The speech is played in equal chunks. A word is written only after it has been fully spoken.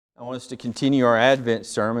I want us to continue our Advent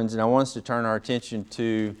sermons, and I want us to turn our attention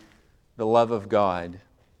to the love of God.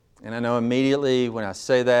 And I know immediately when I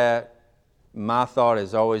say that, my thought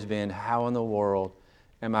has always been, how in the world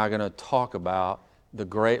am I going to talk about the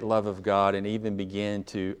great love of God and even begin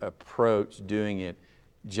to approach doing it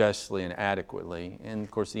justly and adequately? And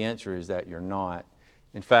of course the answer is that you're not.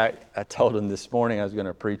 In fact, I told him this morning I was going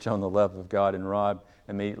to preach on the love of God, and Rob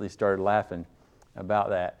immediately started laughing about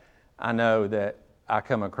that. I know that I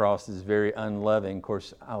come across as very unloving. Of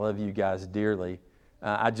course, I love you guys dearly.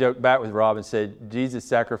 I joked back with Rob and said, Jesus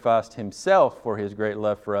sacrificed Himself for His great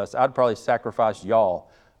love for us. I'd probably sacrifice y'all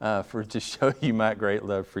to show you my great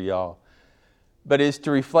love for y'all. But it's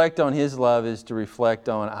to reflect on His love is to reflect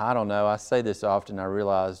on, I say this often, I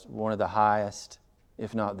realize one of the highest,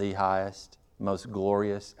 if not the highest, most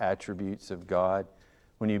glorious attributes of God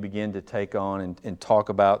when you begin to take on and talk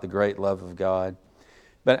about the great love of God.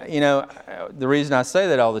 But, the reason I say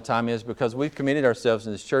that all the time is because we've committed ourselves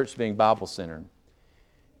in this church to being Bible-centered.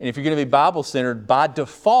 And if you're going to be Bible-centered, by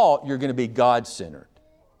default, you're going to be God-centered.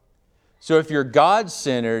 So if you're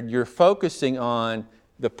God-centered, you're focusing on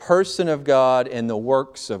the person of God and the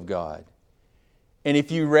works of God. And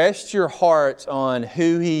if you rest your hearts on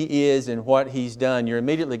who He is and what He's done, you're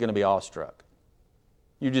immediately going to be awestruck.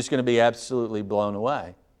 You're just going to be absolutely blown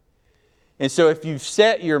away. And so if you've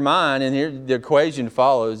set your mind, and here the equation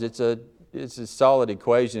follows, it's a solid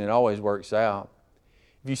equation, it always works out.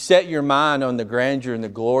 If you set your mind on the grandeur and the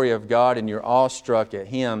glory of God and you're awestruck at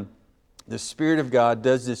Him, the Spirit of God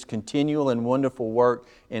does this continual and wonderful work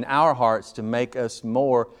in our hearts to make us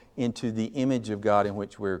more into the image of God in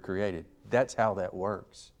which we were created. That's how that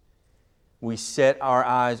works. We set our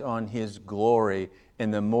eyes on His glory,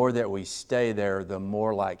 and the more that we stay there, the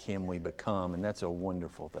more like Him we become, and that's a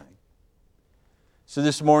wonderful thing. So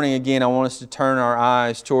this morning, again, I want us to turn our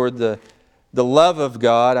eyes toward the love of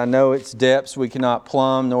God. I know its depths we cannot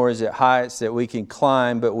plumb, nor is it heights that we can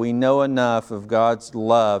climb, but we know enough of God's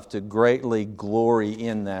love to greatly glory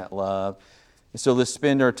in that love. And so let's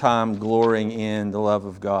spend our time glorying in the love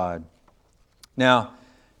of God. Now,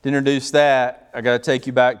 to introduce that, I got to take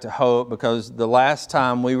you back to hope, because the last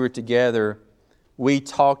time we were together, we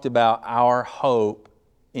talked about our hope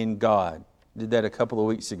in God. Did that a couple of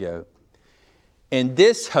weeks ago. And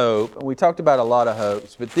this hope, we talked about a lot of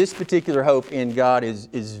hopes, but this particular hope in God is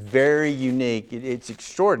very unique. It's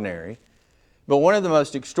extraordinary. But one of the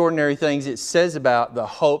most extraordinary things it says about the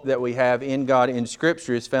hope that we have in God in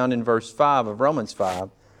Scripture is found in verse 5 of Romans 5.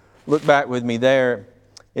 Look back with me there.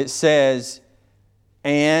 It says,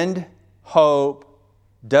 "And hope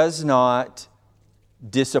does not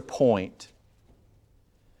disappoint."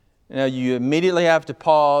 Now you immediately have to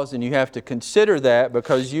pause and you have to consider that,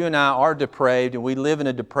 because you and I are depraved and we live in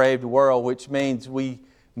a depraved world, which means we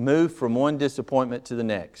move from one disappointment to the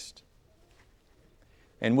next.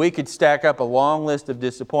 And we could stack up a long list of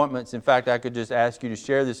disappointments. In fact, I could just ask you to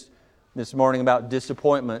share this morning about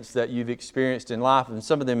disappointments that you've experienced in life, and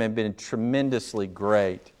some of them have been tremendously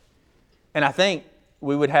great. And I think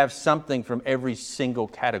we would have something from every single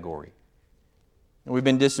category. We've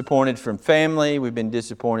been disappointed from family, we've been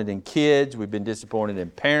disappointed in kids, we've been disappointed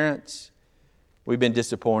in parents, we've been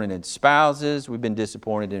disappointed in spouses, we've been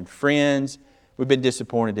disappointed in friends, we've been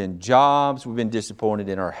disappointed in jobs, we've been disappointed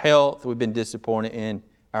in our health, we've been disappointed in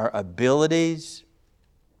our abilities.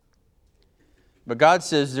 But God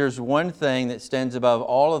says there's one thing that stands above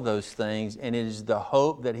all of those things, and it is the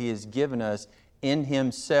hope that He has given us in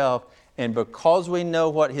Himself. And because we know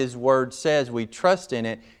what His Word says, we trust in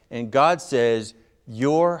it, and God says,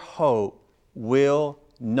 your hope will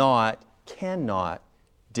not, cannot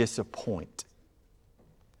disappoint.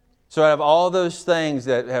 So out of all those things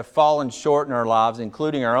that have fallen short in our lives,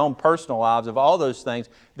 including our own personal lives, of all those things,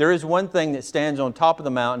 there is one thing that stands on top of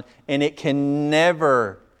the mountain, and it can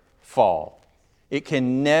never fall. It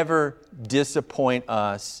can never disappoint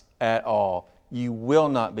us at all. You will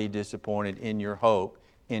not be disappointed in your hope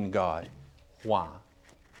in God. Why?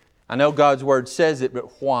 I know God's Word says it,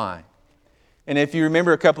 but why? And if you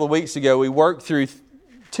remember a couple of weeks ago, we worked through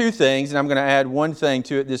two things, and I'm going to add one thing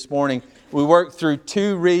to it this morning. We worked through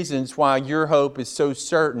two reasons why your hope is so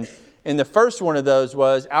certain. And the first one of those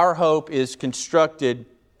was our hope is constructed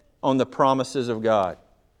on the promises of God.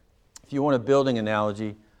 If you want a building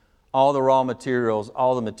analogy, all the raw materials,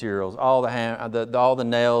 all the materials, all the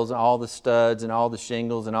nails, all the studs, and all the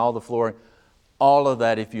shingles, and all the flooring, all of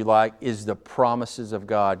that, if you like, is the promises of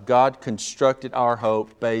God. God constructed our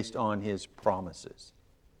hope based on His promises.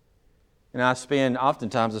 And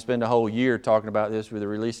oftentimes I spend a whole year talking about this with the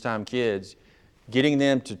release time kids, getting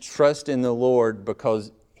them to trust in the Lord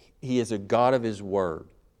because He is a God of His Word.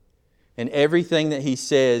 And everything that He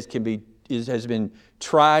says has been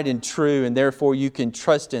tried and true, and therefore you can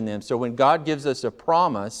trust in them. So when God gives us a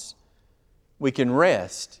promise, we can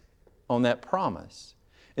rest on that promise.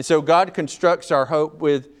 And so God constructs our hope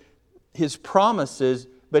with His promises,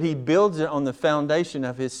 but He builds it on the foundation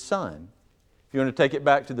of His Son. If you want to take it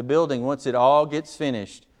back to the building, once it all gets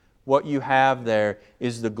finished, what you have there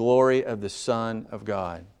is the glory of the Son of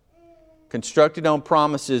God. Constructed on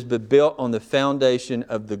promises, but built on the foundation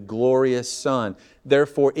of the glorious Son.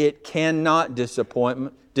 Therefore, it cannot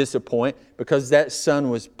disappoint because that Son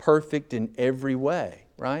was perfect in every way,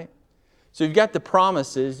 right? So you've got the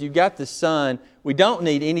promises, you've got the Son. We don't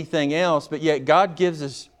need anything else, but yet God gives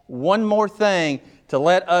us one more thing to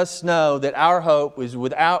let us know that our hope is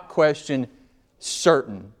without question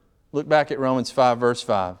certain. Look back at Romans 5, verse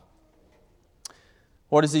 5.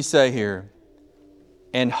 What does he say here?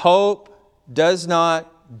 And hope does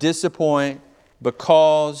not disappoint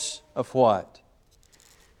because of what?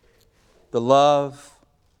 The love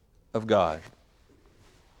of God.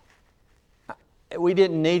 We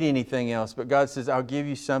didn't need anything else, but God says, I'll give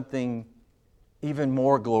you something even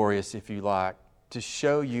more glorious if you like, to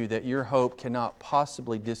show you that your hope cannot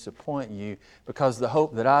possibly disappoint you, because the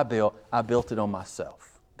hope that I built it on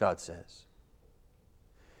myself, God says.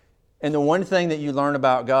 And the one thing that you learn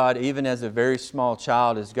about God, even as a very small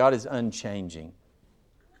child, is God is unchanging.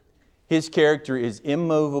 His character is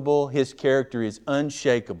immovable. His character is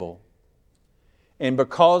unshakable. And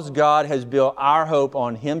because God has built our hope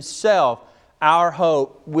on Himself, our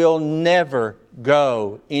hope will never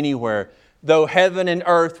go anywhere. Though heaven and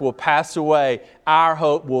earth will pass away, our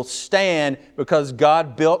hope will stand because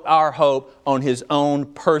God built our hope on His own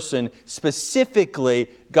person. Specifically,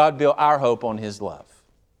 God built our hope on His love.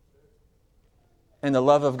 And the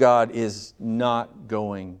love of God is not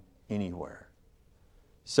going anywhere.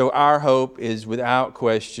 So our hope is without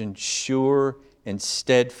question sure and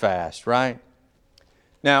steadfast, right?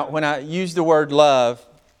 Now, when I use the word love,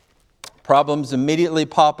 problems immediately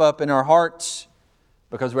pop up in our hearts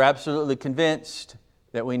because we're absolutely convinced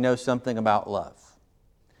that we know something about love.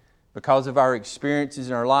 Because of our experiences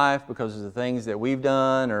in our life, because of the things that we've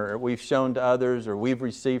done or we've shown to others or we've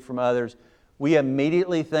received from others, we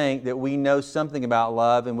immediately think that we know something about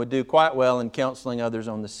love and would do quite well in counseling others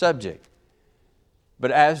on the subject.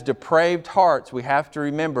 But as depraved hearts, we have to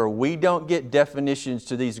remember we don't get definitions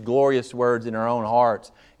to these glorious words in our own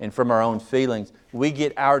hearts and from our own feelings. We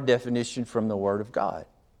get our definition from the Word of God.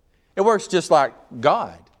 It works just like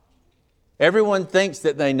God. Everyone thinks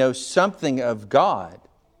that they know something of God.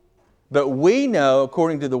 But we know,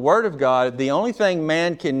 according to the Word of God, the only thing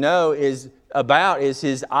man can know is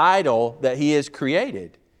his idol that he has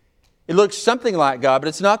created. It looks something like God, but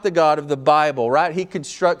it's not the God of the Bible, right? He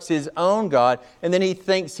constructs his own God, and then he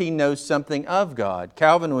thinks he knows something of God.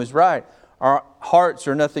 Calvin was right. Our hearts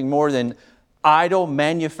are nothing more than idol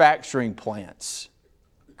manufacturing plants,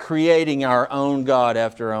 creating our own God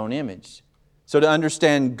after our own image. So to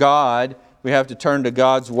understand God, we have to turn to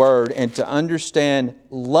God's Word, and to understand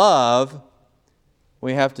love,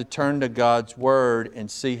 we have to turn to God's Word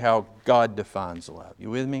and see how God defines love. You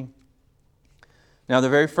with me? Now, the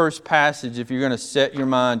very first passage, if you're going to set your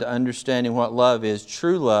mind to understanding what love is,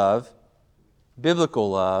 true love, biblical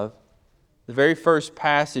love, the very first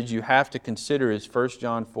passage you have to consider is 1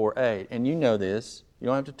 John 4:8. And you know this. You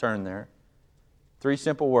don't have to turn there. 3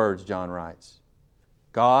 simple words, John writes.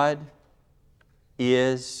 God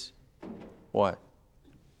is what?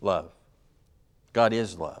 Love. God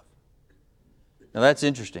is love. Now that's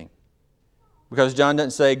interesting, because John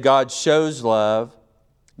doesn't say God shows love.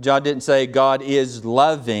 John didn't say God is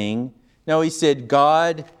loving. No, he said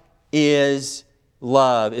God is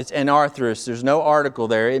love. It's anarthrous. There's no article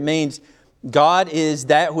there. It means God is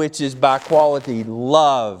that which is by quality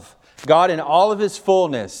love. God in all of His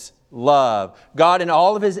fullness, love. God in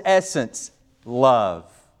all of His essence,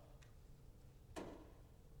 love.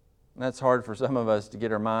 And that's hard for some of us to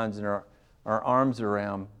get our minds and our arms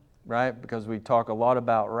around, right? Because we talk a lot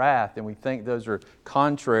about wrath and we think those are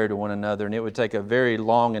contrary to one another, and it would take a very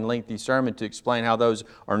long and lengthy sermon to explain how those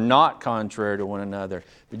are not contrary to one another.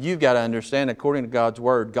 But you've got to understand, according to God's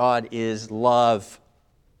Word, God is love.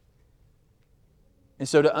 And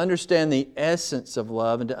so to understand the essence of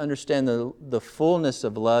love and to understand the fullness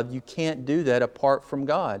of love, you can't do that apart from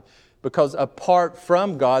God. Because apart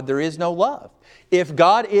from God, there is no love. If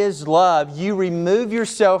God is love, you remove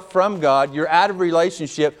yourself from God, you're out of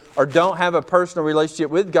relationship or don't have a personal relationship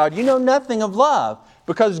with God, you know nothing of love,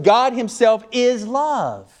 because God Himself is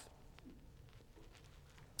love.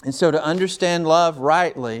 And so to understand love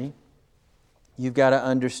rightly, you've got to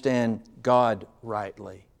understand God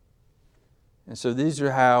rightly. And so these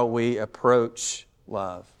are how we approach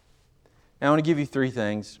love. Now I want to give you three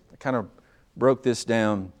things. I kind of broke this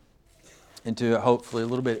down into hopefully a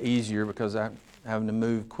little bit easier because I'm having to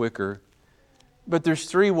move quicker. But there's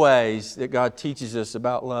three ways that God teaches us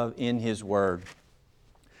about love in His Word.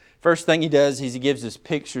 First thing He does is He gives us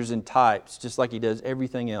pictures and types, just like He does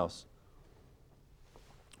everything else.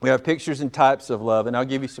 We have pictures and types of love, and I'll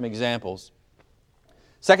give you some examples.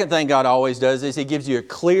 Second thing God always does is He gives you a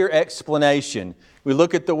clear explanation. We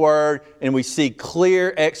look at the Word and we see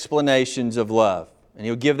clear explanations of love, and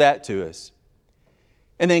He'll give that to us.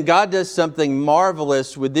 And then God does something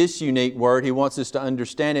marvelous with this unique Word. He wants us to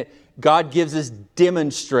understand it. God gives us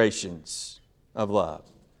demonstrations of love.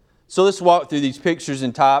 So let's walk through these pictures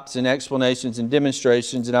and types and explanations and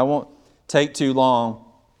demonstrations, and I won't take too long.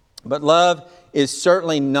 But love is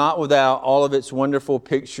certainly not without all of its wonderful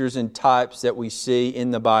pictures and types that we see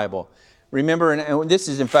in the Bible. Remember, and this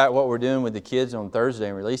is in fact what we're doing with the kids on Thursday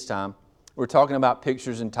in release time, we're talking about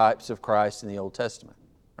pictures and types of Christ in the Old Testament,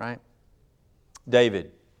 right?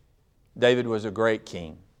 David was a great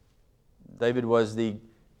king. David was the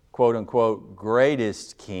quote-unquote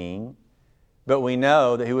greatest king, but we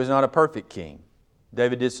know that he was not a perfect king.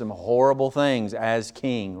 David did some horrible things as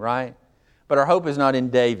king, right? But our hope is not in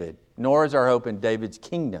David, nor is our hope in David's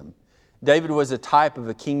kingdom. David was a type of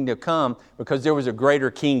a king to come because there was a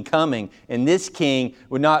greater king coming. And this king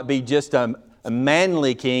would not be just a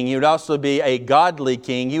manly king. He would also be a godly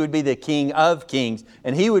king. He would be the King of kings.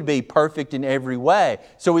 And He would be perfect in every way.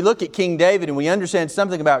 So we look at King David and we understand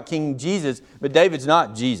something about King Jesus, but David's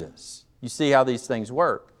not Jesus. You see how these things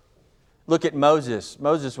work. Look at Moses.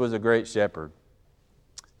 Moses was a great shepherd.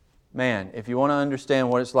 Man, if you want to understand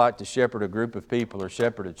what it's like to shepherd a group of people or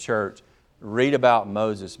shepherd a church, read about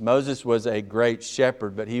Moses. Moses was a great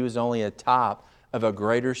shepherd, but he was only a type of a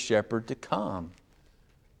greater shepherd to come.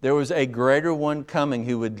 There was a greater one coming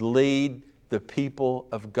who would lead the people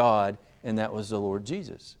of God, and that was the Lord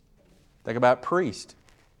Jesus. Think about priest.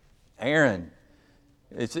 Aaron.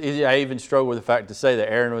 I even struggle with the fact to say that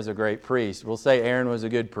Aaron was a great priest. We'll say Aaron was a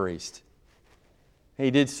good priest. He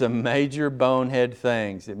did some major bonehead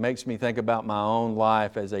things. It makes me think about my own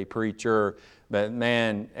life as a preacher. But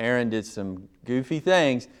man, Aaron did some goofy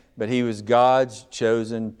things, but he was God's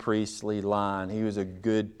chosen priestly line. He was a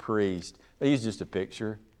good priest. But he's just a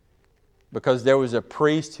picture. Because there was a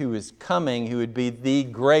priest who was coming who would be the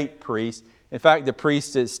great priest. In fact, the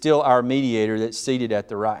priest is still our mediator that's seated at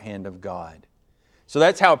the right hand of God. So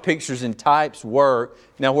that's how pictures and types work.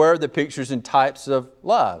 Now, where are the pictures and types of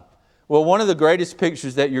love? Well, one of the greatest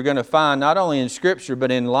pictures that you're going to find, not only in Scripture,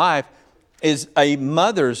 but in life, is a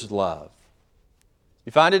mother's love.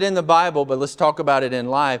 You find it in the Bible, but let's talk about it in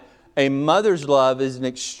life. A mother's love is an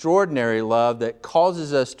extraordinary love that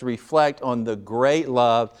causes us to reflect on the great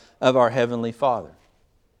love of our Heavenly Father.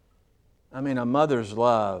 I mean, a mother's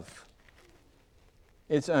love,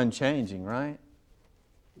 it's unchanging, right?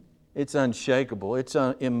 It's unshakable. It's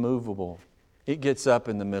immovable. It gets up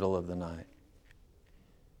in the middle of the night.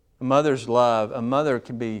 A mother's love, a mother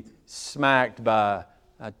can be smacked by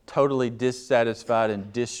a totally dissatisfied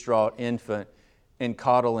and distraught infant and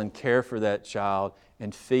coddle and care for that child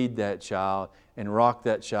and feed that child and rock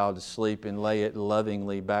that child to sleep and lay it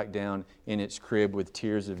lovingly back down in its crib with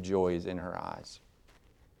tears of joy in her eyes.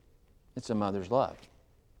 It's a mother's love.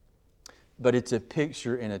 But it's a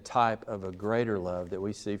picture and a type of a greater love that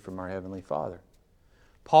we see from our Heavenly Father.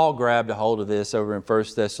 Paul grabbed a hold of this over in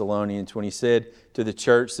 1 Thessalonians when he said to the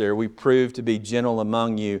church there, "We prove to be gentle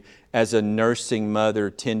among you as a nursing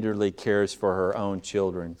mother tenderly cares for her own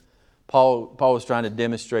children." Paul was trying to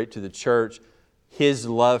demonstrate to the church his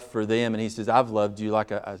love for them. And he says, "I've loved you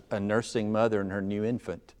like a nursing mother and her new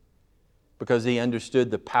infant." Because he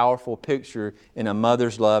understood the powerful picture in a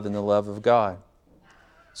mother's love and the love of God.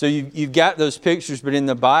 So you've got those pictures, but in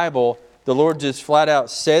the Bible, the Lord just flat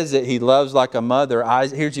out says that He loves like a mother.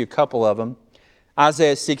 Here's you a couple of them.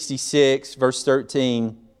 Isaiah 66, verse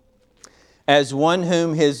 13. "As one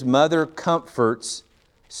whom his mother comforts,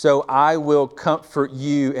 so I will comfort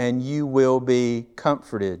you, and you will be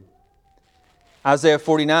comforted." Isaiah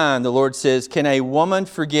 49, the Lord says, "Can a woman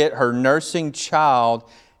forget her nursing child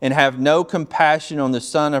and have no compassion on the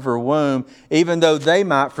son of her womb, even though they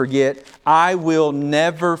might forget? I will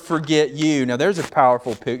never forget you." Now there's a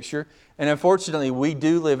powerful picture. And unfortunately, we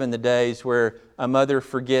do live in the days where a mother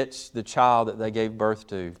forgets the child that they gave birth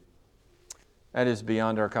to. That is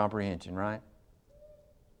beyond our comprehension, right?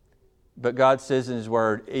 But God says in His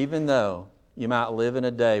Word, even though you might live in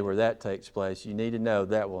a day where that takes place, you need to know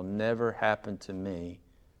that will never happen to me.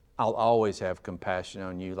 I'll always have compassion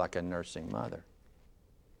on you like a nursing mother.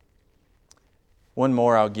 One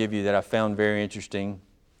more I'll give you that I found very interesting.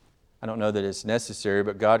 I don't know that it's necessary,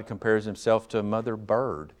 but God compares Himself to a mother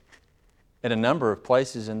bird in a number of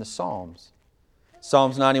places in the Psalms.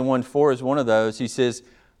 Psalms 91:4 is one of those. He says,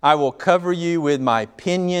 I will cover you with my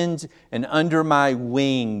pinions, and under my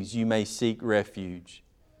wings you may seek refuge.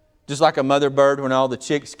 Just like a mother bird, when all the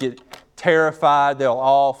chicks get terrified, they'll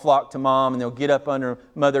all flock to mom and they'll get up under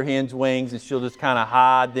mother hen's wings and she'll just kind of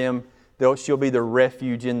hide them. She'll be the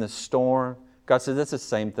refuge in the storm. God says, that's the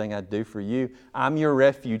same thing I do for you. I'm your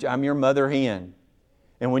refuge. I'm your mother hen.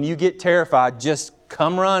 And when you get terrified, just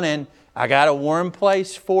come running. I got a warm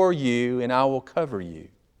place for you and I will cover you.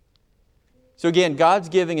 So again, God's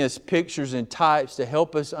giving us pictures and types to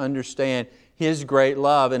help us understand His great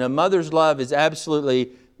love. And a mother's love is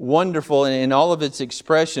absolutely wonderful in all of its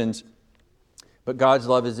expressions. But God's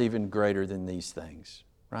love is even greater than these things,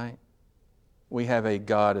 right? We have a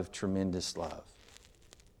God of tremendous love.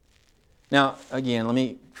 Now,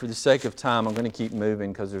 again, for the sake of time, I'm going to keep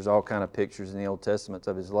moving because there's all kind of pictures in the Old Testament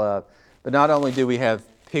of His love. But not only do we have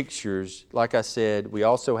pictures, like I said, we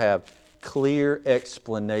also have clear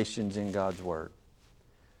explanations in God's Word.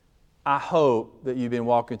 I hope that you've been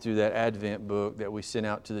walking through that Advent book that we sent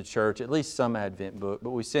out to the church, at least some Advent book,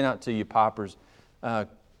 but we sent out to you Piper's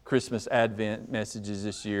Christmas Advent messages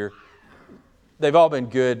this year. They've all been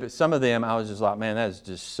good, but some of them I was just like, man, that is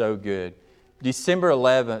just so good. December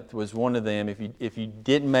 11th was one of them. If you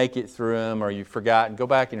didn't make it through them or you forgot, go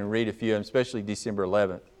back and read a few of them, especially December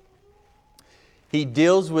 11th. He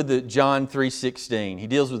deals with the John 3:16. He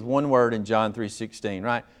deals with one word in John 3:16,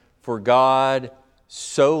 right? For God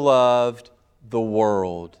so loved the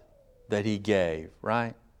world that He gave,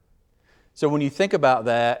 right? So when you think about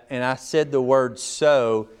that, and I said the word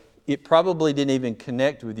so, it probably didn't even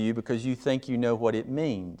connect with you because you think you know what it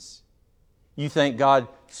means. You think God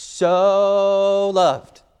so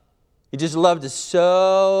loved. He just loved us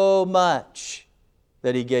so much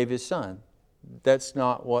that He gave His Son. That's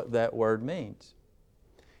not what that word means.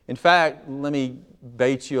 In fact, let me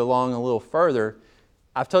bait you along a little further.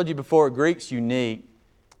 I've told you before, Greek's unique.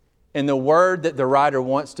 And the word that the writer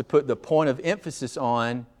wants to put the point of emphasis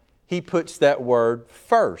on, he puts that word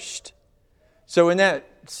first. So in that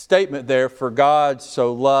statement there, for God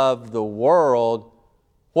so loved the world,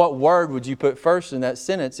 what word would you put first in that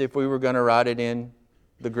sentence if we were going to write it in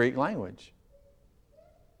the Greek language?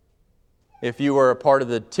 If you were a part of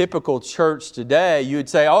the typical church today, you would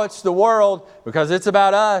say, oh, it's the world because it's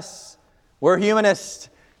about us. We're humanists.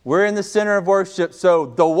 We're in the center of worship, so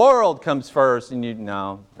the world comes first. And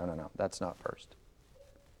no, that's not first.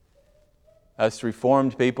 Us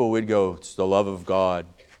Reformed people would go, it's the love of God.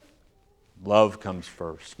 Love comes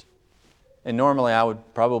first. And normally I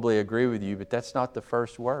would probably agree with you, but that's not the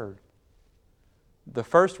first word. The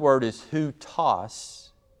first word is hutos.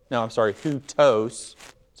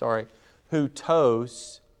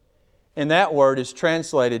 Hutos. And that word is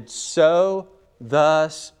translated so,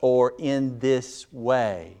 thus, or in this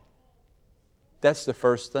way. That's the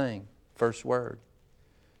first thing, first word.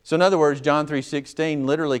 So in other words, John 3:16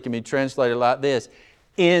 literally can be translated like this.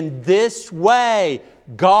 In this way,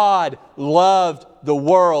 God loved the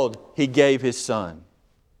world. He gave His Son.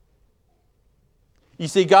 You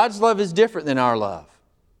see, God's love is different than our love.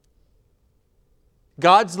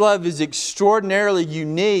 God's love is extraordinarily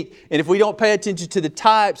unique. And if we don't pay attention to the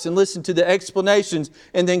types and listen to the explanations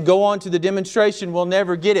and then go on to the demonstration, we'll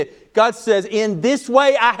never get it. God says, in this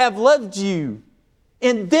way I have loved you.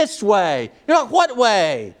 In this way. You're like, what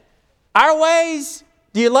way? Our ways?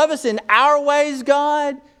 Do you love us in our ways,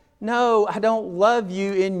 God? No, I don't love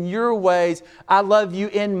you in your ways. I love you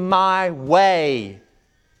in my way.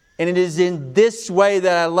 And it is in this way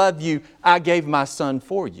that I love you. I gave my Son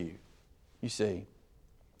for you. You see.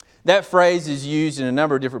 That phrase is used in a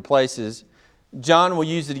number of different places. John will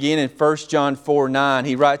use it again in 1 John 4:9.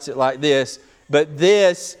 He writes it like this. But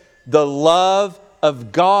this, the love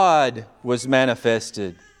of God was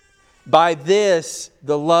manifested. By this,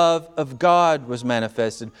 the love of God was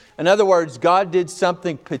manifested. In other words, God did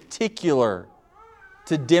something particular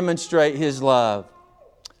to demonstrate His love.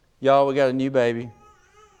 Y'all, we got a new baby.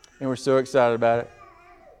 And we're so excited about it.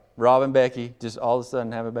 Rob and Becky just all of a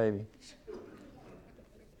sudden have a baby.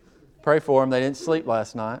 Pray for them. They didn't sleep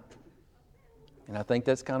last night. And I think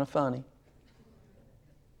that's kind of funny.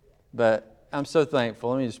 But I'm so thankful.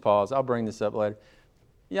 Let me just pause. I'll bring this up later.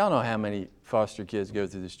 Y'all know how many foster kids go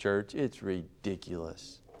through this church. It's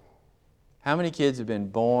ridiculous. How many kids have been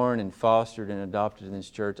born and fostered and adopted in this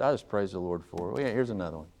church? I just praise the Lord for it. Here's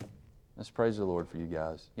another one. Let's praise the Lord for you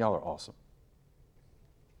guys. Y'all are awesome.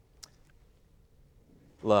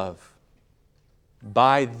 Love.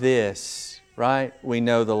 By this, right, we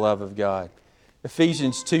know the love of God.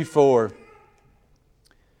 Ephesians 2:4.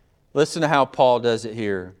 Listen to how Paul does it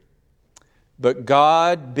here. But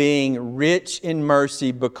God, being rich in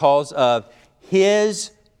mercy because of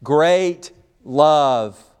His great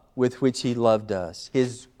love with which He loved us.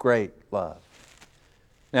 His great love.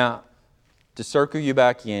 Now, to circle you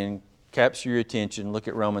back in, capture your attention, look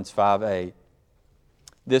at Romans 5:8.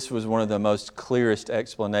 This was one of the most clearest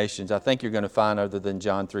explanations I think you're going to find other than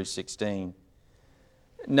John 3:16.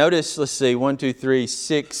 Notice, let's see, 1, 2, 3,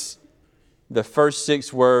 6, the first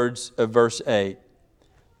 6 words of verse 8.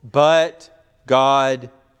 But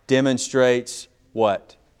God demonstrates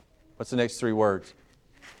what? What's the next 3 words?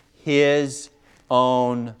 His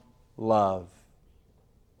own love.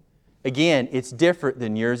 Again, it's different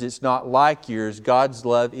than yours. It's not like yours. God's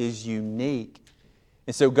love is unique.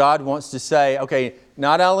 And so God wants to say, okay,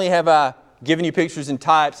 not only have I given you pictures and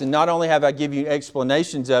types, and not only have I given you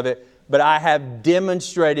explanations of it, but I have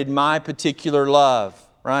demonstrated my particular love,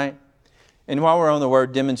 right? And while we're on the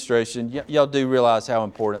word demonstration, y'all do realize how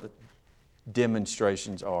important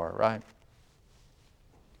demonstrations are, right?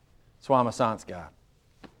 That's why I'm a science guy.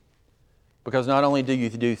 Because not only do you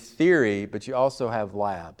do theory, but you also have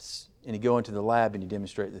labs. And you go into the lab and you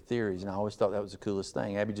demonstrate the theories. And I always thought that was the coolest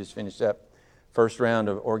thing. Abby just finished up first round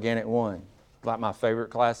of Organic 1. Like my favorite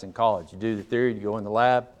class in college. You do the theory, you go in the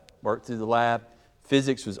lab, work through the lab.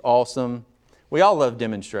 Physics was awesome. We all love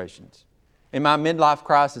demonstrations. In my midlife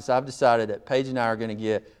crisis, I've decided that Paige and I are going to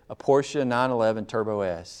get a Porsche 911 Turbo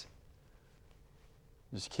S.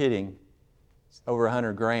 Just kidding. It's over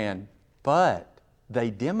 $100,000. But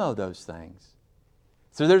they demo those things.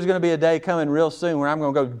 So there's going to be a day coming real soon where I'm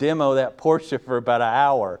going to go demo that Porsche for about an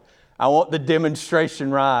hour. I want the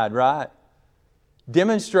demonstration ride, right?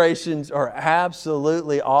 Demonstrations are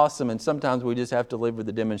absolutely awesome, and sometimes we just have to live with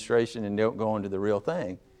the demonstration and don't go into the real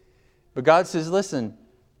thing. But God says, listen,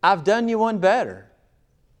 I've done you one better.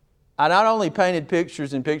 I not only painted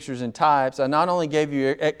pictures and types, I not only gave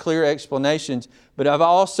you clear explanations, but I've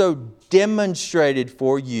also demonstrated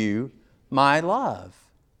for you my love.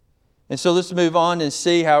 And so let's move on and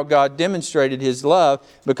see how God demonstrated His love,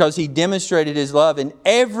 because He demonstrated His love in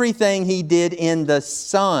everything He did in the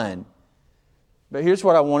Son. But here's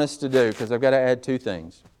what I want us to do, because I've got to add 2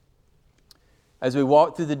 things. As we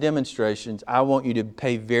walk through the demonstrations, I want you to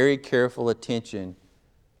pay very careful attention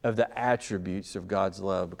of the attributes of God's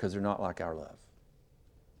love, because they're not like our love.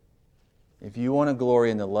 If you want to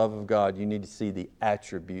glory in the love of God, you need to see the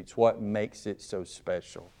attributes, what makes it so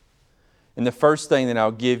special. And the first thing that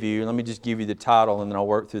I'll give you, let me just give you the title and then I'll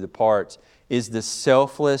work through the parts, is the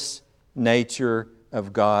selfless nature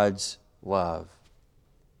of God's love.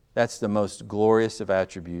 That's the most glorious of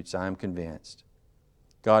attributes, I am convinced.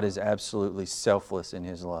 God is absolutely selfless in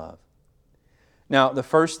His love. Now, the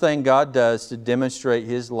first thing God does to demonstrate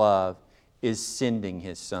His love is sending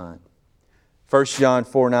His Son. 1 John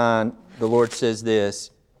 4:9, the Lord says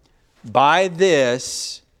this, by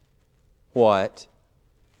this, what?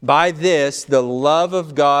 By this, the love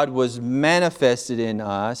of God was manifested in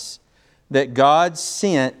us, that God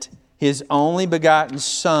sent His only begotten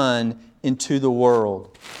Son into the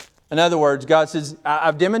world. In other words, God says,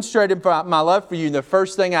 I've demonstrated my love for you. The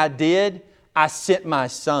first thing I did, I sent my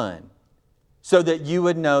Son so that you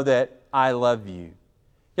would know that I love you.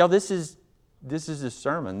 Y'all, this is a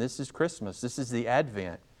sermon. This is Christmas. This is the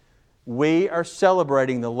Advent. We are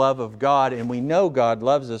celebrating the love of God, and we know God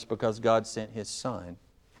loves us because God sent His Son.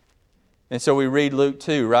 And so we read Luke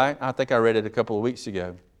 2, right? I think I read it a couple of weeks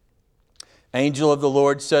ago. Angel of the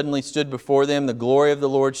Lord suddenly stood before them. The glory of the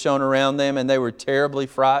Lord shone around them, and they were terribly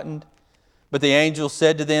frightened. But the angel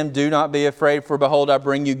said to them, do not be afraid, for behold, I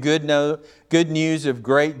bring you good news of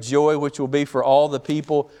great joy, which will be for all the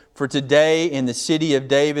people. For today in the city of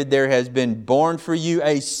David there has been born for you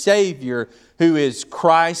a Savior, who is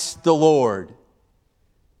Christ the Lord.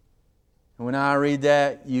 And when I read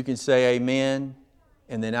that, you can say amen,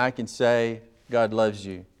 and then I can say, God loves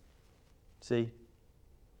you. See?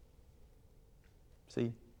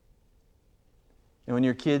 And when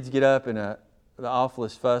your kids get up in the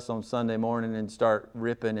awfulest fuss on Sunday morning and start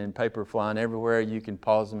ripping and paper flying everywhere, you can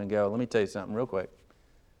pause them and go, let me tell you something real quick.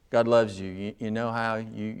 God loves you. You know how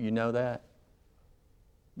you know that?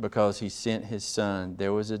 Because He sent His Son.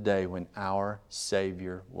 There was a day when our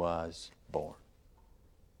Savior was born.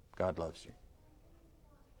 God loves you.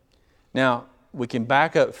 Now, we can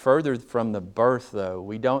back up further from the birth, though.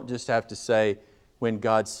 We don't just have to say when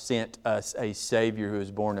God sent us a Savior who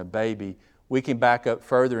was born a baby. We can back up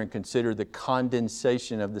further and consider the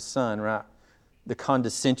condensation of the Son, right? The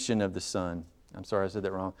condescension of the Son. I'm sorry, I said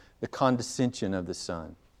that wrong. The condescension of the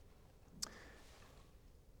Son.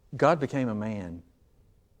 God became a man.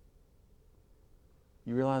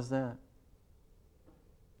 You realize that?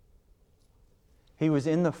 He was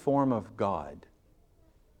in the form of God.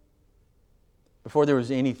 Before there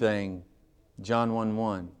was anything, John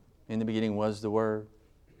 1:1, in the beginning was the Word,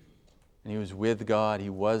 and He was with God, He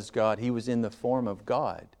was God. He was in the form of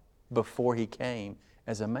God before He came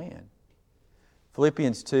as a man.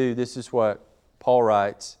 Philippians 2, this is what Paul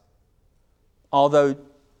writes. Although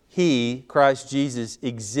He, Christ Jesus,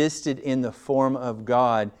 existed in the form of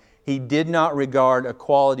God, He did not regard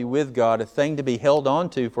equality with God a thing to be held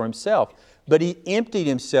on to for Himself. But He emptied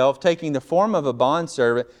Himself, taking the form of a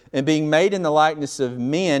bondservant, and being made in the likeness of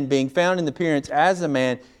men, being found in appearance as a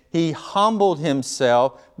man, He humbled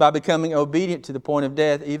Himself by becoming obedient to the point of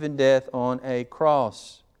death, even death on a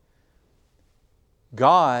cross.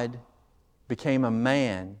 God became a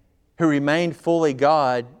man who remained fully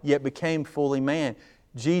God, yet became fully man.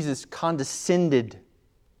 Jesus condescended.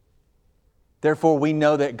 Therefore, we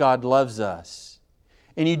know that God loves us.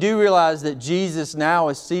 And you do realize that Jesus now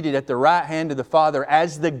is seated at the right hand of the Father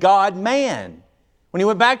as the God-man. When He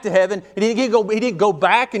went back to heaven, He didn't go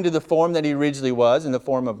back into the form that He originally was, in the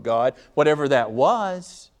form of God, whatever that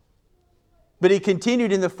was. But He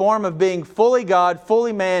continued in the form of being fully God,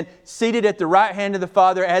 fully man, seated at the right hand of the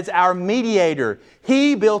Father as our mediator.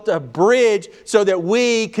 He built a bridge so that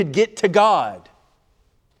we could get to God.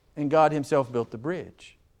 And God Himself built the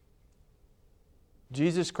bridge.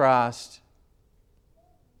 Jesus Christ,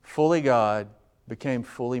 fully God, became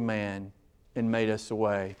fully man and made us a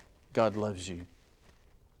way. God loves you.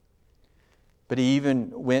 But He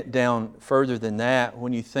even went down further than that.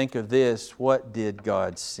 When you think of this, what did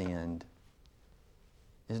God send?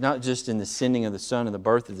 It's not just in the sending of the Son and the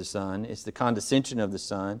birth of the Son. It's the condescension of the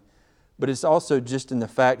Son. But it's also just in the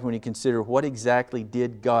fact when you consider what exactly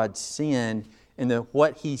did God send, and that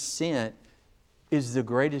what He sent is the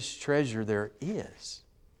greatest treasure there is.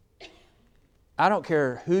 I don't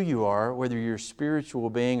care who you are, whether you're a spiritual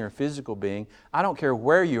being or a physical being. I don't care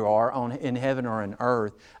where you are in heaven or on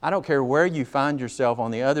earth. I don't care where you find yourself,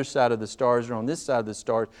 on the other side of the stars or on this side of the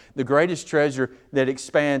stars. The greatest treasure that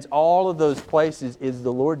expands all of those places is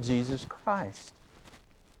the Lord Jesus Christ.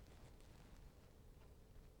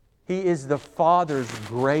 He is the Father's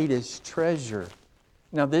greatest treasure.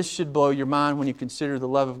 Now this should blow your mind when you consider the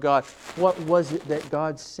love of God. What was it that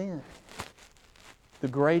God sent? The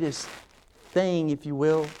greatest thing, if you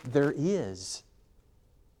will, there is.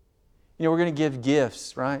 You know, we're going to give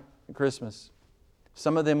gifts, right, at Christmas.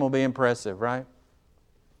 Some of them will be impressive, right?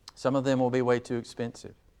 Some of them will be way too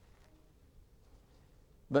expensive.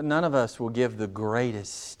 But none of us will give the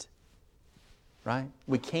greatest, right?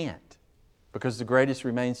 We can't, because the greatest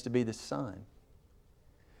remains to be the Son.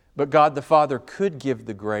 But God the Father could give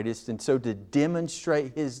the greatest, and so to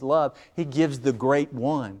demonstrate His love, He gives the great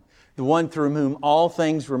one. The one through whom all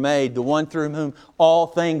things were made, the one through whom all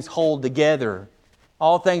things hold together.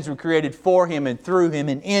 All things were created for Him and through Him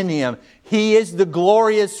and in Him. He is the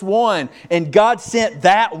glorious one, and God sent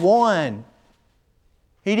that one.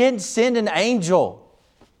 He didn't send an angel.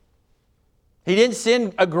 He didn't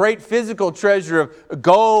send a great physical treasure of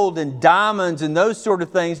gold and diamonds and those sort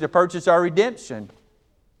of things to purchase our redemption.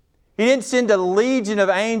 He didn't send a legion of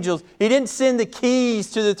angels. He didn't send the keys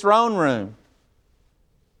to the throne room.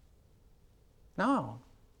 No.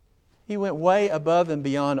 He went way above and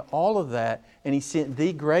beyond all of that, and He sent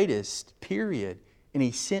the greatest, period. And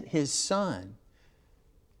He sent His Son,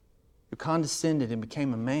 who condescended and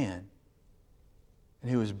became a man, and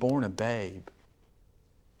who was born a babe.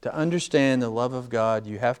 To understand the love of God,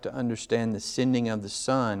 you have to understand the sending of the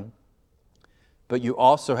Son, but you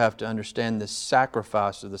also have to understand the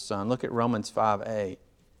sacrifice of the Son. Look at Romans 5:8.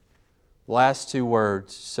 Last two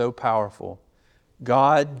words, so powerful.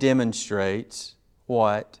 God demonstrates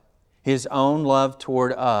what? His own love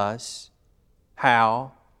toward us.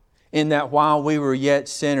 How? In that while we were yet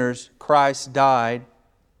sinners, Christ died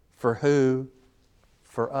for who?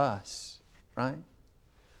 For us. Right?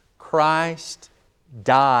 Christ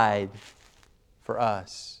died for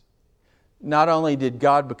us. Not only did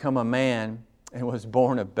God become a man and was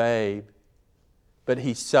born a babe, but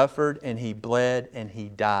He suffered and He bled and He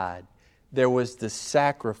died. There was the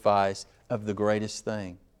sacrifice of the greatest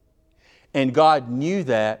thing. And God knew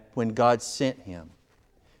that when God sent Him,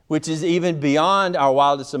 which is even beyond our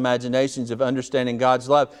wildest imaginations of understanding God's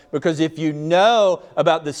love. Because if you know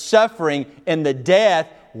about the suffering and the death,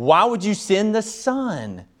 why would you send the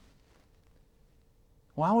Son?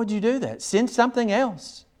 Why would you do that? Send something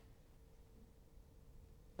else.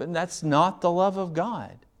 But that's not the love of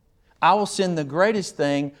God. I will send the greatest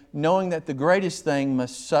thing, knowing that the greatest thing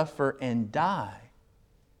must suffer and die.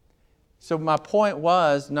 So my point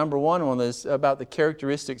was, number one on this, about the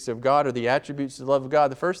characteristics of God or the attributes of the love of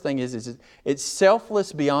God. The first thing is it's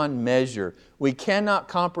selfless beyond measure. We cannot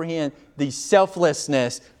comprehend the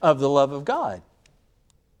selflessness of the love of God.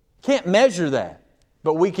 Can't measure that,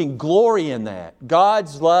 but we can glory in that.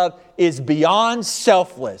 God's love is beyond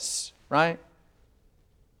selfless, right?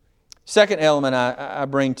 Second element I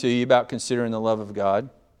bring to you about considering the love of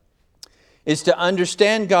God is to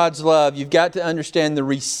understand God's love. You've got to understand the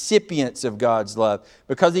recipients of God's love,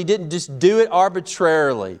 because He didn't just do it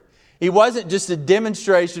arbitrarily. He wasn't just a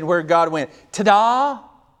demonstration where God went, ta-da,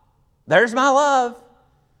 there's my love.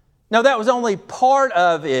 No, that was only part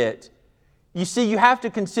of it. You see, you have to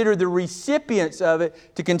consider the recipients of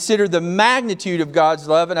it to consider the magnitude of God's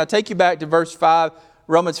love. And I take you back to verse 5,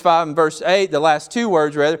 Romans 5 and verse 8, the last two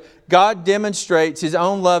words rather. God demonstrates His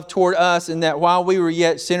own love toward us in that while we were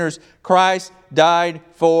yet sinners, Christ died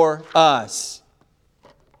for us.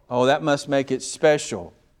 Oh, that must make it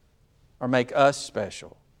special or make us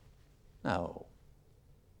special. No.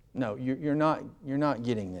 No, you're not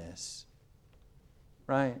getting this.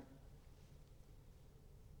 Right?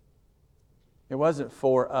 It wasn't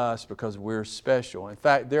for us because we're special. In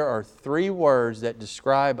fact, there are 3 words that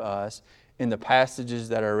describe us in the passages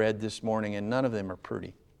that I read this morning, and none of them are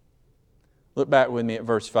pretty. Look back with me at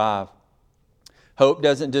verse 5. Hope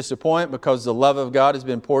doesn't disappoint because the love of God has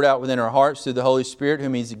been poured out within our hearts through the Holy Spirit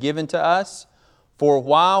whom He's given to us. For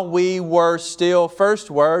while we were still, first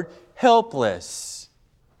word, helpless.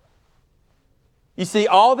 You see,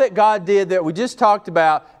 all that God did that we just talked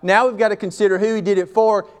about, now we've got to consider who He did it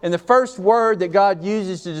for. And the first word that God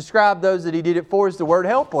uses to describe those that He did it for is the word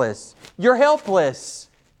helpless. You're helpless.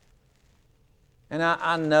 And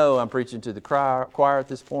I know I'm preaching to the choir at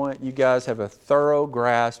this point. You guys have a thorough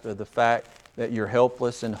grasp of the fact that you're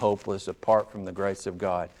helpless and hopeless apart from the grace of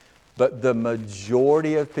God. But the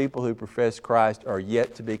majority of people who profess Christ are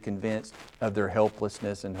yet to be convinced of their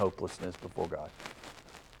helplessness and hopelessness before God.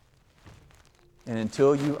 And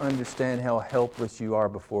until you understand how helpless you are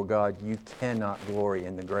before God, you cannot glory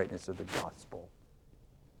in the greatness of the gospel.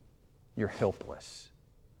 You're helpless.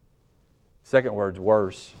 Second word's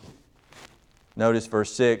worse. Notice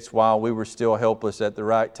verse 6, while we were still helpless at the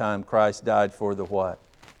right time, Christ died for the what?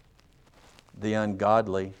 The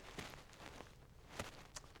ungodly.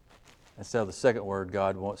 That's how the second word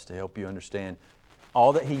God wants to help you understand.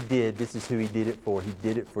 All that He did, this is who He did it for. He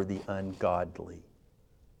did it for the ungodly.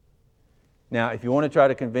 Now, if you want to try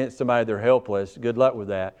to convince somebody they're helpless, good luck with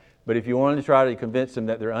that. But if you want to try to convince them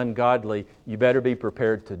that they're ungodly, you better be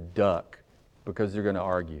prepared to duck, because they're going to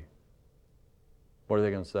argue. What are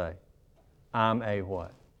they going to say? I'm a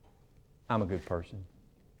what? I'm a good person.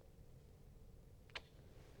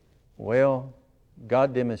 Well,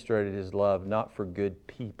 God demonstrated His love not for good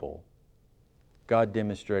people. God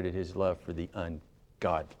demonstrated His love for the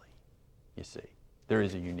ungodly. You see, there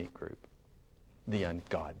is a unique group, the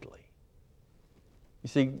ungodly. You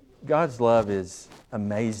see, God's love is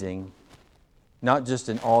amazing, not just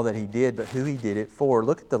in all that He did, but who He did it for.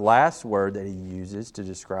 Look at the last word that He uses to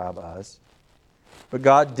describe us. But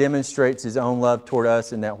God demonstrates His own love toward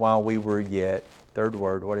us in that while we were yet, third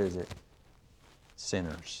word, what is it?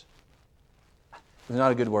 Sinners. There's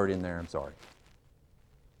not a good word in there, I'm sorry.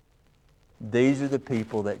 These are the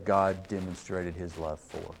people that God demonstrated His love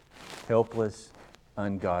for. Helpless,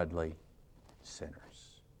 ungodly sinners.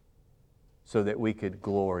 So that we could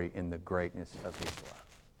glory in the greatness of His love.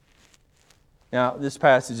 Now, this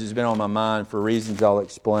passage has been on my mind for reasons I'll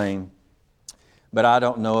explain, but I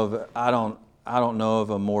don't know of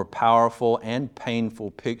a more powerful and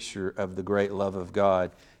painful picture of the great love of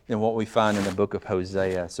God than what we find in the book of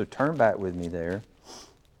Hosea. So turn back with me there.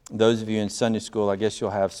 Those of you in Sunday school, I guess you'll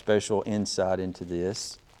have special insight into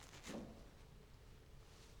this.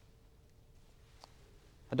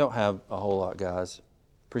 I don't have a whole lot, guys.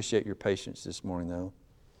 Appreciate your patience this morning, though.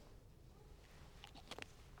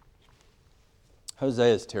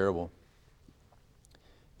 Hosea is terrible.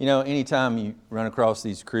 You know, anytime you run across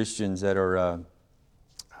these Christians that are,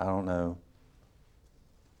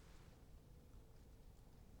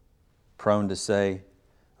 prone to say,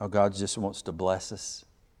 oh, God just wants to bless us,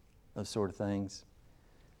 those sort of things.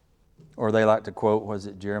 Or they like to quote, was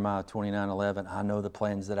it Jeremiah 29:11, I know the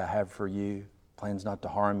plans that I have for you, plans not to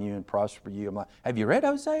harm you and prosper you. I'm like, have you read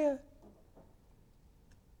Hosea?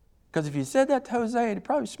 Because if you said that to Hosea, he'd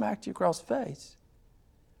probably smacked you across the face.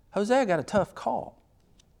 Hosea got a tough call.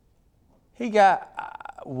 He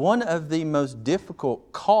got one of the most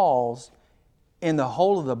difficult calls in the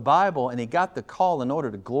whole of the Bible, and he got the call in order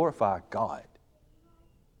to glorify God.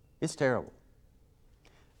 It's terrible.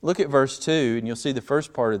 Look at verse 2, and you'll see the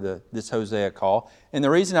first part of this Hosea call. And the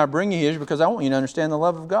reason I bring you here is because I want you to understand the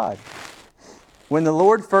love of God. When the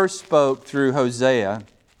Lord first spoke through Hosea,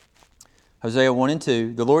 Hosea 1 and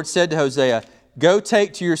 2, the Lord said to Hosea, "Go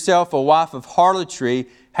take to yourself a wife of harlotry,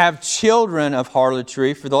 have children of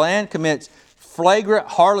harlotry, for the land commits flagrant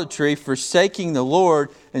harlotry, forsaking the Lord."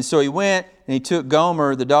 And so he went and he took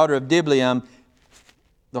Gomer, the daughter of Diblaim,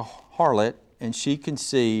 the harlot, and she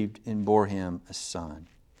conceived and bore him a son.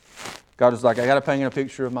 God was like, I got to paint a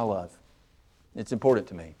picture of my love. It's important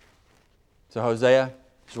to me. So Hosea,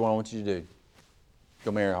 this is what I want you to do.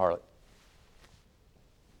 Go marry a harlot.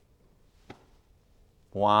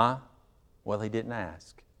 Why? Well, he didn't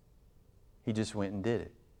ask. He just went and did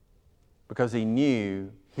it. Because he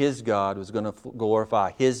knew his God was going to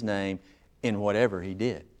glorify his name in whatever he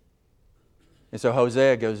did. And so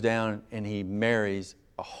Hosea goes down and he marries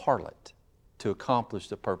a harlot to accomplish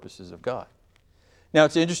the purposes of God. Now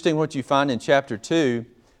it's interesting what you find in chapter 2,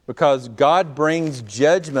 because God brings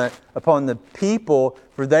judgment upon the people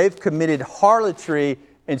for they've committed harlotry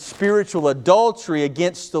and spiritual adultery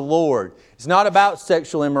against the Lord. It's not about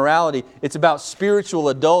sexual immorality. It's about spiritual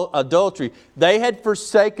adultery. They had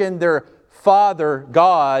forsaken their father,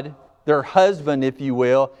 God, their husband, if you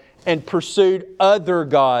will, and pursued other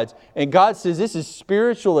gods. And God says, this is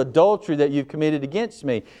spiritual adultery that you've committed against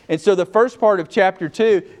me. And so the first part of chapter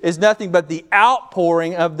 2 is nothing but the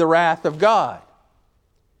outpouring of the wrath of God.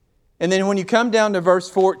 And then when you come down to verse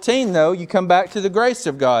 14, though, you come back to the grace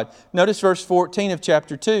of God. Notice verse 14 of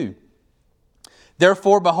chapter 2.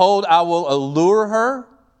 Therefore, behold, I will allure her.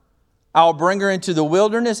 I will bring her into the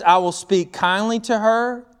wilderness. I will speak kindly to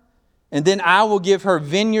her. And then I will give her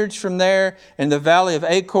vineyards from there, and the valley of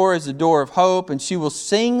Achor is the door of hope. And she will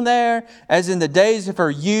sing there as in the days of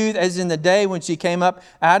her youth, as in the day when she came up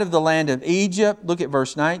out of the land of Egypt. Look at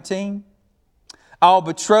verse 19. I will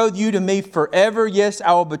betroth you to me forever. Yes,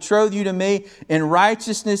 I will betroth you to me in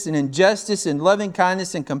righteousness and in justice, in loving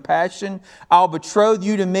kindness and compassion. I will betroth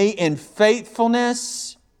you to me in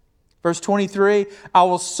faithfulness. Verse 23, I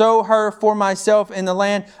will sow her for myself in the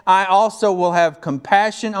land. I also will have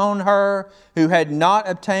compassion on her who had not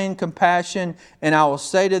obtained compassion. And I will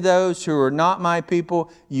say to those who are not my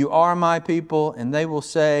people, you are my people. And they will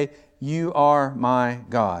say, you are my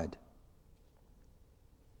God.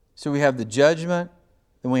 So we have the judgment,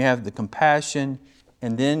 then we have the compassion,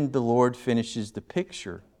 and then the Lord finishes the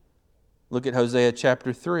picture. Look at Hosea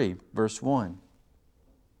chapter 3, verse 1.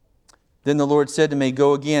 Then the Lord said to me,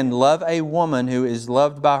 go again, love a woman who is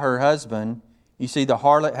loved by her husband. You see, the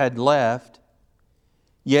harlot had left,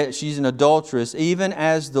 yet she's an adulteress, even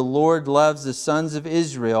as the Lord loves the sons of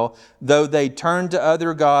Israel, though they turn to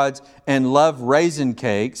other gods and love raisin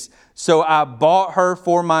cakes. So I bought her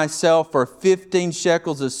for myself for 15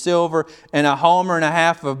 shekels of silver and a homer and a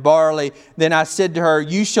half of barley. Then I said to her,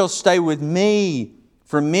 you shall stay with me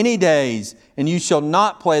for many days, and you shall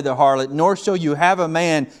not play the harlot, nor shall you have a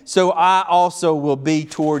man, so I also will be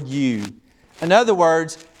toward you. In other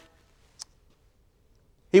words,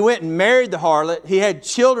 he went and married the harlot, he had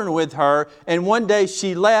children with her, and one day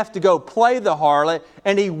she left to go play the harlot,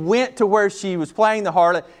 and he went to where she was playing the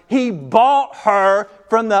harlot. He bought her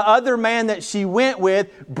from the other man that she went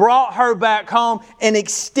with, brought her back home, and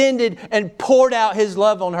extended and poured out his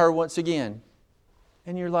love on her once again.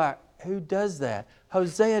 And you're like, who does that?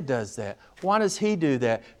 Hosea does that. Why does he do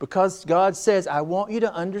that? Because God says, I want you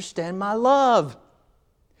to understand my love.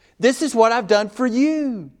 This is what I've done for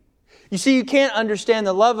you. You see, you can't understand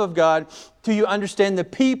the love of God till you understand the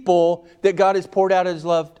people that God has poured out His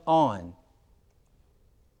love on.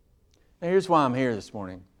 Now here's why I'm here this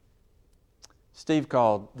morning. Steve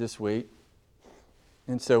called this week.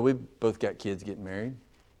 And so we've both got kids getting married.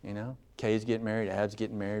 You know, Kay's getting married, Ab's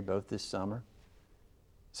getting married, both this summer.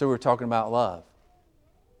 So we're talking about love.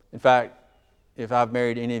 In fact, if I've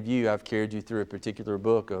married any of you, I've carried you through a particular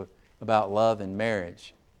book about love and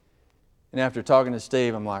marriage. And after talking to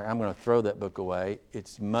Steve, I'm like, I'm going to throw that book away.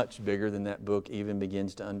 It's much bigger than that book even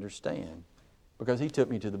begins to understand. Because he took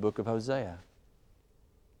me to the book of Hosea.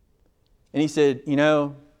 And he said, you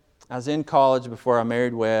know, I was in college before I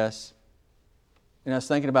married Wes, and I was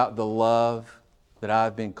thinking about the love that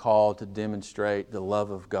I've been called to demonstrate, the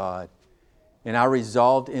love of God. And I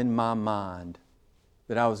resolved in my mind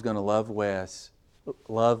that I was going to love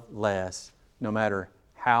less, no matter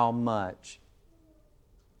how much,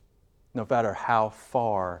 no matter how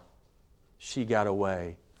far she got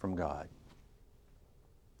away from God.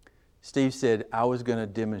 Steve said, I was going to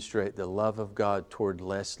demonstrate the love of God toward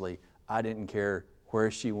Leslie. I didn't care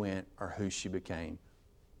where she went or who she became.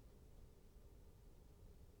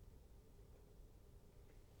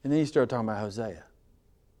 And then he started talking about Hosea.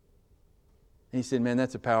 And he said, man,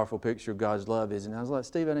 that's a powerful picture of God's love, isn't it? I was like,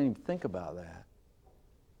 Steve, I didn't even think about that.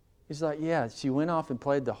 He's like, yeah, she went off and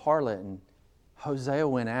played the harlot, and Hosea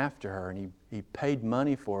went after her, and he paid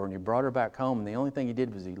money for her, and he brought her back home, and the only thing he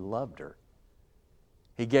did was he loved her.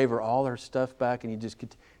 He gave her all her stuff back, and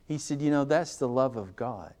he said, that's the love of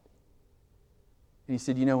God. And he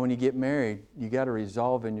said, when you get married, you got to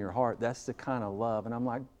resolve in your heart, that's the kind of love. And I'm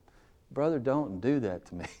like, brother, don't do that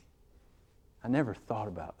to me. I never thought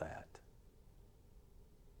about that.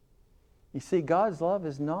 You see, God's love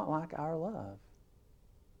is not like our love.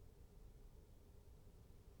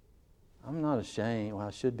 I'm not ashamed. Well,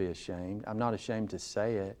 I should be ashamed. I'm not ashamed to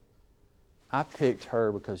say it. I picked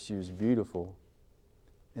her because she was beautiful.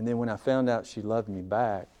 And then when I found out she loved me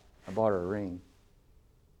back, I bought her a ring.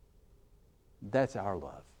 That's our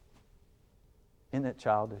love. Isn't that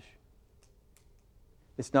childish?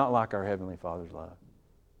 It's not like our Heavenly Father's love.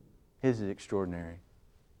 His is extraordinary.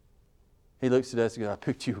 He looks at us and goes, I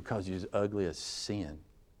picked you because you're as ugly as sin.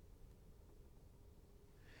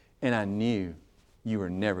 And I knew you were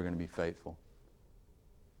never going to be faithful.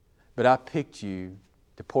 But I picked you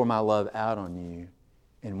to pour my love out on you,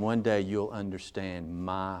 and one day you'll understand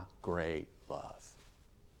my great love.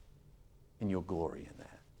 And you'll glory in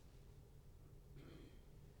that.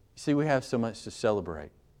 You see, we have so much to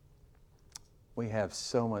celebrate. We have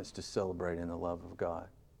so much to celebrate in the love of God.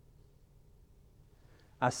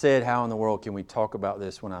 I said, how in the world can we talk about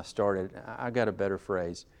this when I started? I got a better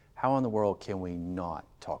phrase. How in the world can we not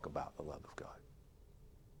talk about the love of God?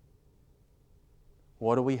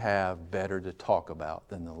 What do we have better to talk about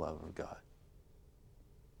than the love of God?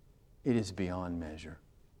 It is beyond measure.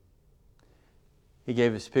 He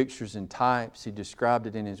gave us pictures and types. He described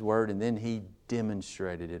it in His Word, and then He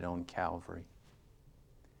demonstrated it on Calvary.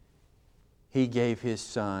 He gave His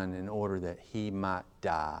Son in order that He might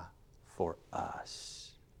die for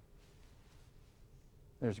us.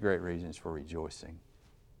 There's great reasons for rejoicing.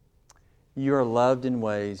 You are loved in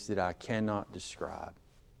ways that I cannot describe.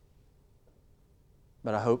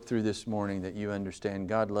 But I hope through this morning that you understand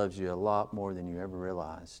God loves you a lot more than you ever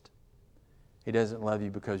realized. He doesn't love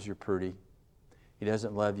you because you're pretty. He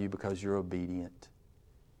doesn't love you because you're obedient.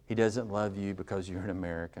 He doesn't love you because you're an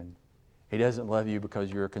American. He doesn't love you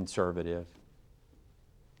because you're a conservative.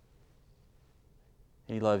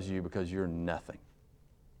 He loves you because you're nothing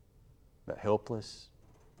but helpless,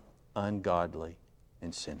 ungodly,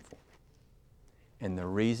 and sinful. And the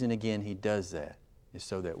reason, again, He does that is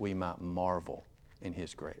so that we might marvel in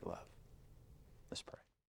His great love. Let's pray.